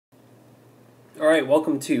Alright,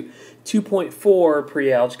 welcome to 2.4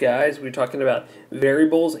 pre-algebra, guys. We're talking about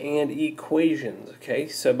variables and equations. Okay,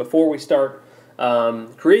 so before we start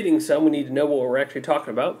creating some, we need to know what we're actually talking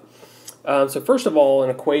about. So first of all, an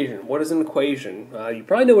equation. What is an equation? You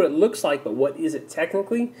probably know what it looks like, but what is it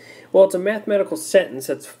technically? Well, it's a mathematical sentence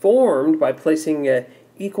that's formed by placing an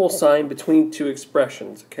equal sign between two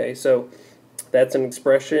expressions. Okay, so that's an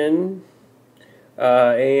expression.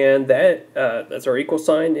 And that's our equal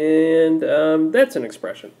sign, and that's an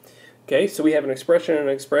expression. Okay, so we have an expression and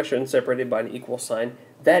an expression separated by an equal sign.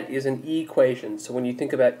 That is an equation. So when you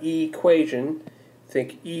think about equation,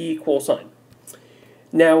 think equal sign.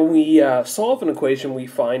 Now when we solve an equation, we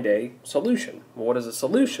find a solution. Well, what is a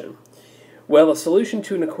solution? Well, a solution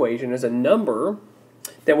to an equation is a number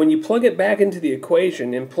that when you plug it back into the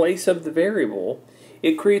equation in place of the variable,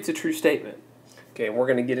 it creates a true statement. Okay, and we're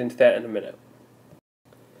going to get into that in a minute.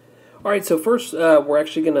 Alright, so first we're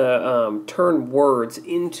actually going to turn words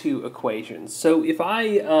into equations. So if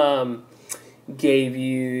I gave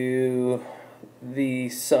you the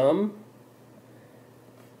sum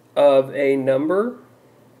of a number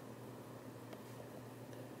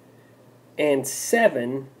and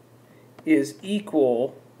 7 is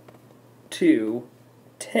equal to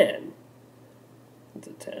 10. It's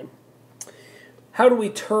a 10. How do we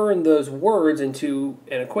turn those words into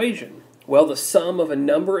an equation? Well, the sum of a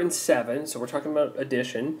number and 7, so we're talking about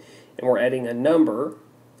addition, and we're adding a number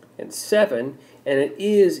and 7, and it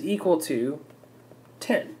is equal to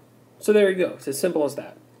 10. So there you go. It's as simple as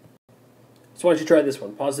that. So why don't you try this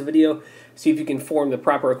one? Pause the video, see if you can form the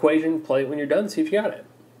proper equation, play it when you're done, see if you got it.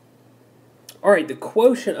 Alright, the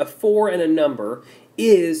quotient of 4 and a number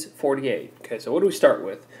is 48. Okay, so what do we start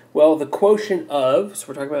with? Well, the quotient of, so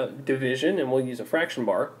we're talking about division, and we'll use a fraction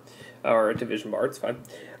bar, or a division bar, it's fine.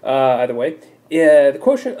 Either way, the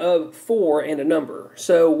quotient of 4 and a number.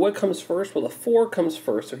 So what comes first? Well, the 4 comes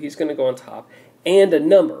first, so he's going to go on top. And a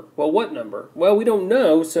number. Well, what number? Well, we don't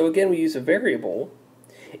know, so again we use a variable.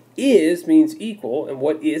 Is means equal, and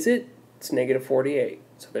what is it? It's negative 48.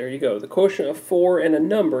 So there you go. The quotient of 4 and a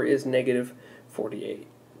number is negative 48.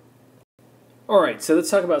 Alright, so let's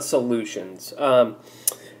talk about solutions.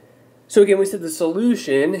 So again, we said the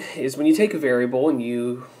solution is when you take a variable and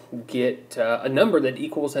you get a number that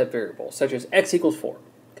equals that variable, such as x equals 4,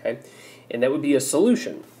 okay? And that would be a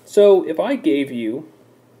solution. So if I gave you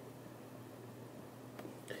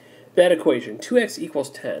that equation, 2x equals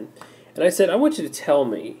 10, and I said, I want you to tell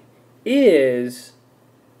me, is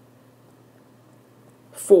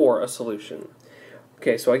 4 a solution?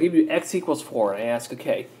 Okay, so I give you x equals 4, and I ask,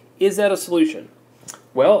 okay, is that a solution?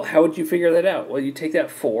 Well, how would you figure that out? Well, you take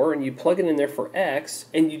that 4 and you plug it in there for x,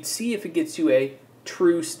 and you'd see if it gets you a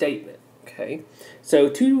true statement. Okay, so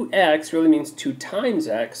 2x really means 2 times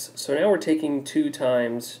x, so now we're taking 2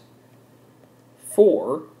 times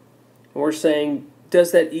 4, and we're saying,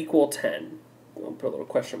 does that equal 10? I'll put a little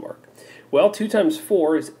question mark. Well, 2 times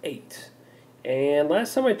 4 is 8, and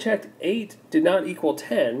last time I checked, 8 did not equal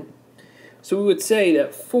 10, so we would say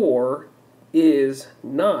that 4 is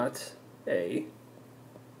not a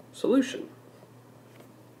solution.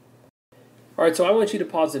 Alright, so I want you to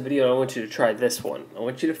pause the video and I want you to try this one. I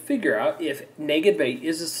want you to figure out if negative 8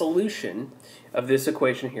 is a solution of this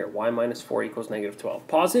equation here, y minus 4 equals negative 12.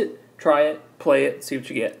 Pause it, try it, play it, see what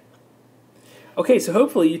you get. Okay, so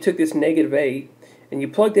hopefully you took this negative 8 and you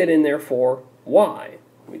plugged that in there for y.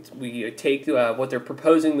 We take what they're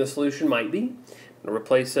proposing the solution might be, and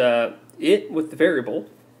replace it with the variable,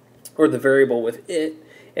 or the variable with it,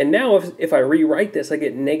 and now if I rewrite this, I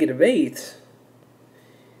get negative 8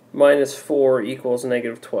 minus 4 equals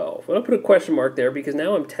negative 12. Well, I'll put a question mark there because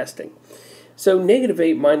now I'm testing. So negative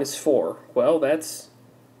 8 minus 4, well, that's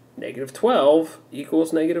negative 12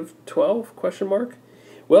 equals negative 12, question mark?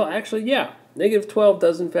 Well, actually, yeah, negative 12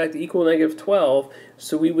 does in fact equal negative 12,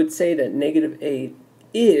 so we would say that negative 8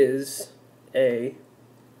 is a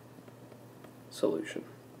solution.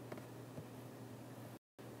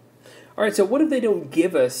 Alright, so what if they don't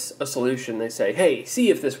give us a solution? They say, hey, see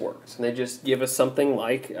if this works. And they just give us something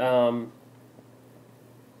like that,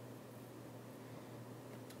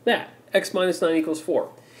 x minus 9 equals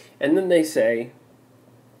 4. And then they say,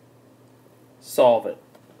 solve it.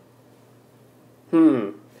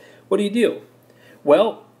 What do you do?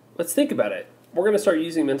 Well, let's think about it. We're going to start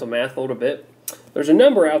using mental math a little bit. There's a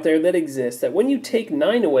number out there that exists that when you take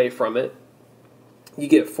 9 away from it, you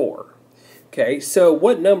get 4. Okay, so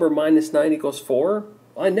what number minus 9 equals 4?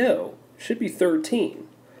 I know. It should be 13.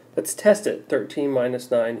 Let's test it. 13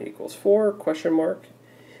 minus 9 equals 4, question mark.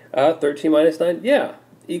 13 minus 9, yeah,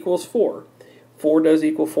 equals 4. 4 does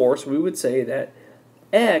equal 4, so we would say that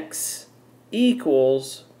x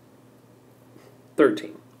equals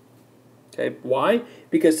 13. Okay, why?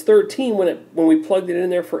 Because 13, when we plugged it in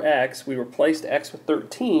there for x, we replaced x with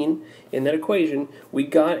 13 in that equation, we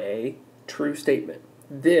got a true statement.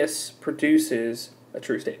 This produces a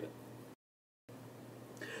true statement.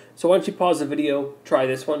 So why don't you pause the video, try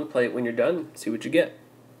this one, play it when you're done, see what you get.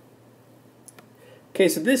 Okay,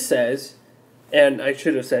 so this says, and I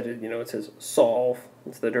should have said it, it says solve.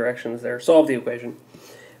 It's the directions there. Solve the equation.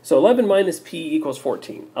 So 11 minus p equals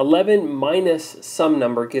 14. 11 minus some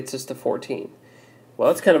number gets us to 14. Well,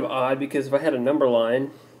 that's kind of odd because if I had a number line,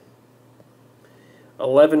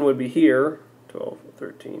 11 would be here, 12,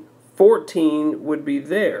 13. 14 would be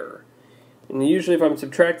there. And usually if I'm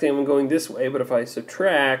subtracting, I'm going this way, but if I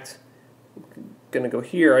subtract, I'm going to go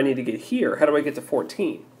here, I need to get here. How do I get to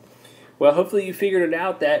 14? Well, hopefully you figured it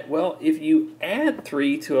out that, well, if you add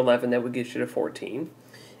 3 to 11, that would get you to 14.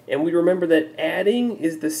 And we remember that adding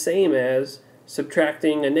is the same as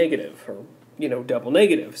subtracting a negative, or, double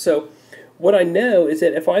negative. So what I know is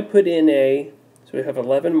that if I put in so we have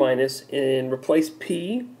 11 minus, and replace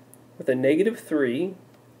p with a negative 3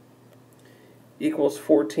 equals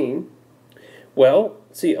 14. Well,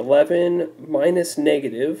 see, 11 minus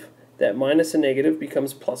negative, that minus a negative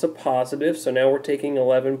becomes plus a positive, so now we're taking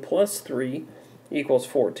 11 plus 3 equals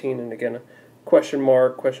 14, and again, question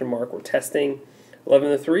mark, we're testing.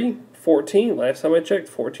 11 to 3, 14. Last time I checked,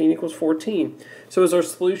 14 equals 14. So is our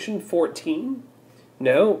solution 14?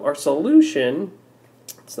 No, our solution,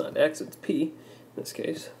 it's not x, it's p in this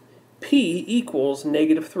case. P equals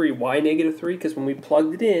negative 3. Why negative 3? Because when we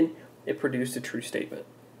plugged it in, it produced a true statement.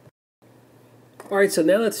 Alright, so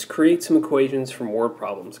now let's create some equations from word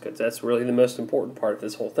problems, because that's really the most important part of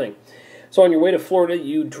this whole thing. So on your way to Florida,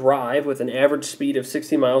 you drive with an average speed of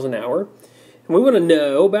 60 miles an hour. And we want to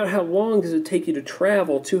know about how long does it take you to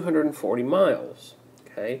travel 240 miles.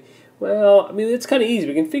 Okay, well, I mean, it's kind of easy.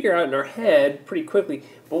 We can figure out in our head pretty quickly.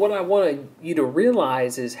 But what I want you to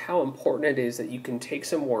realize is how important it is that you can take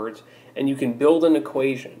some words and you can build an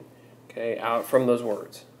equation, okay, out from those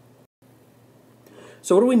words.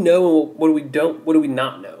 So what do we know and what do we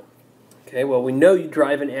not know? Okay, well, we know you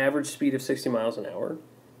drive an average speed of 60 miles an hour.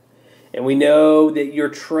 And we know that you're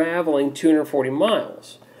traveling 240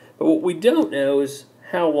 miles. But what we don't know is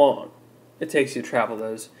how long it takes you to travel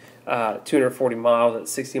those 240 miles at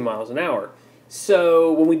 60 miles an hour.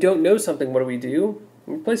 So when we don't know something, what do?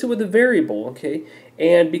 We replace it with a variable, okay?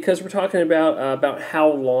 And because we're talking about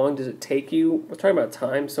how long does it take you, we're talking about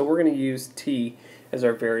time, so we're going to use t as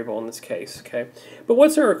our variable in this case, okay? But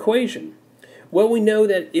what's our equation? Well, we know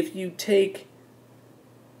that if you take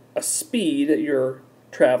a speed that you're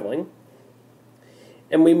traveling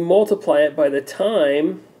and we multiply it by the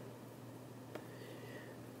time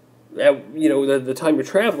the time you're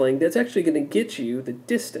traveling, that's actually going to get you the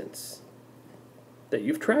distance that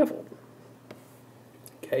you've traveled.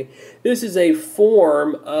 Okay, this is a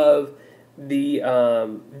form of the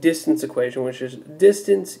distance equation, which is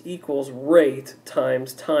distance equals rate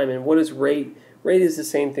times time. And what is rate? Rate is the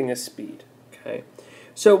same thing as speed. Okay,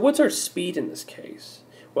 so what's our speed in this case?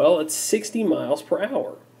 Well, it's 60 miles per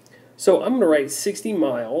hour. So I'm going to write 60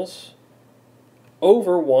 miles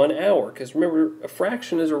over 1 hour, because remember, a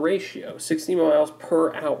fraction is a ratio, 60 miles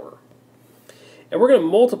per hour. And we're going to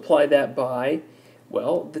multiply that by,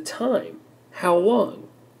 well, the time. How long?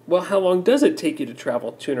 Well, how long does it take you to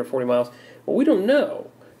travel 240 miles? Well, we don't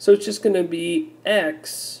know. So it's just going to be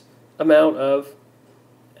X amount of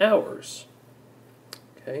hours.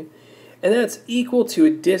 Okay? And that's equal to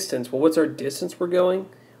a distance. Well, what's our distance we're going?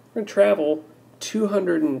 We're going to travel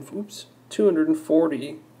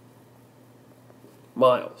 240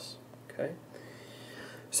 miles. Okay.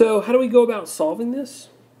 So how do we go about solving this?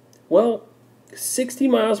 Well, 60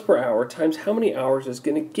 miles per hour times how many hours is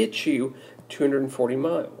going to get you 240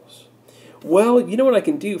 miles? Well, you know what I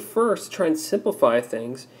can do first to try and simplify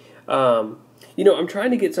things? I'm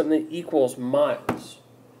trying to get something that equals miles.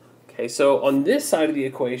 Okay, so on this side of the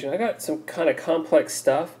equation, I got some kind of complex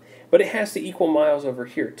stuff, but it has to equal miles over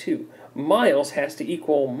here too. Miles has to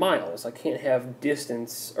equal miles. I can't have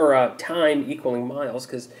distance or time equaling miles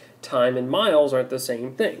because time and miles aren't the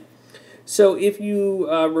same thing. So if you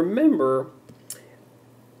remember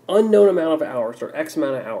unknown amount of hours or X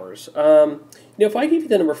amount of hours, if I give you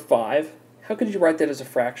the number 5, how could you write that as a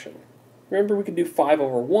fraction? Remember, we could do 5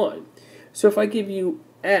 over 1. So if I give you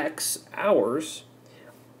X hours,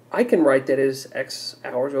 I can write that as X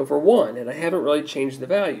hours over 1, and I haven't really changed the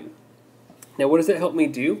value. Now, what does that help me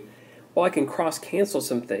do? Well, I can cross-cancel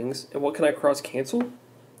some things. And what can I cross-cancel?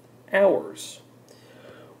 Hours.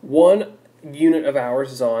 1 unit of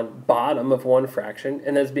hours is on bottom of one fraction,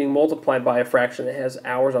 and that's being multiplied by a fraction that has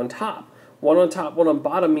hours on top. 1 on top, 1 on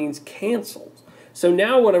bottom means canceled. So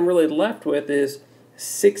now what I'm really left with is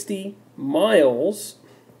 60 miles,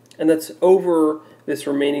 and that's over this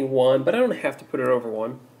remaining 1, but I don't have to put it over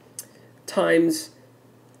 1, times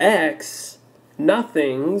x,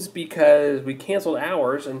 nothings, because we canceled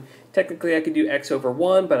hours, and technically I could do x over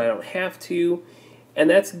 1, but I don't have to, and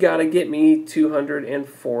that's got to get me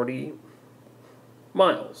 240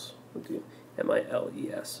 miles. We'll do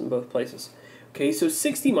M-I-L-E-S in both places. Okay, so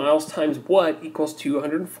 60 miles times what equals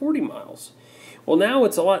 240 miles? Well, now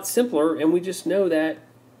it's a lot simpler, and we just know that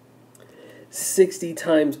 60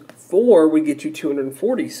 times 4 would get you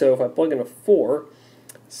 240. So if I plug in a 4,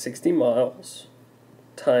 60 miles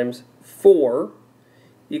times 4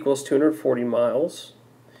 equals 240 miles.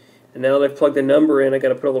 And now that I've plugged a number in, I got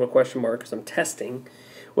to put a little question mark because I'm testing.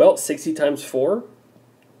 Well, 60 times 4,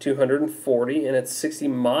 240, and it's 60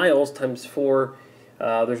 miles times 4.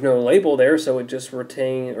 There's no label there, so it just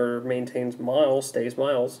maintains miles, stays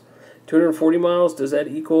miles. 240 miles, does that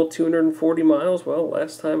equal 240 miles? Well,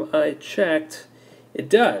 last time I checked, it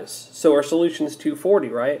does. So our solution is 240,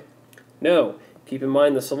 right? No. Keep in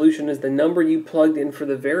mind the solution is the number you plugged in for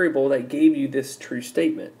the variable that gave you this true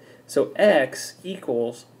statement. So x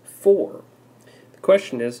equals 4. The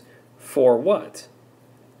question is, for what?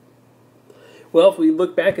 Well, if we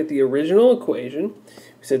look back at the original equation,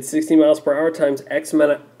 we said 60 miles per hour times x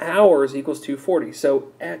amount of hours equals 240.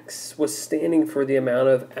 So x was standing for the amount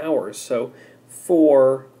of hours. So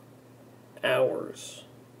 4 hours.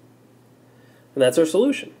 And that's our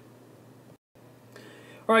solution.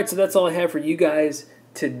 All right, so that's all I have for you guys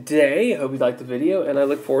today. I hope you liked the video, and I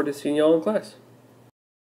look forward to seeing you all in class.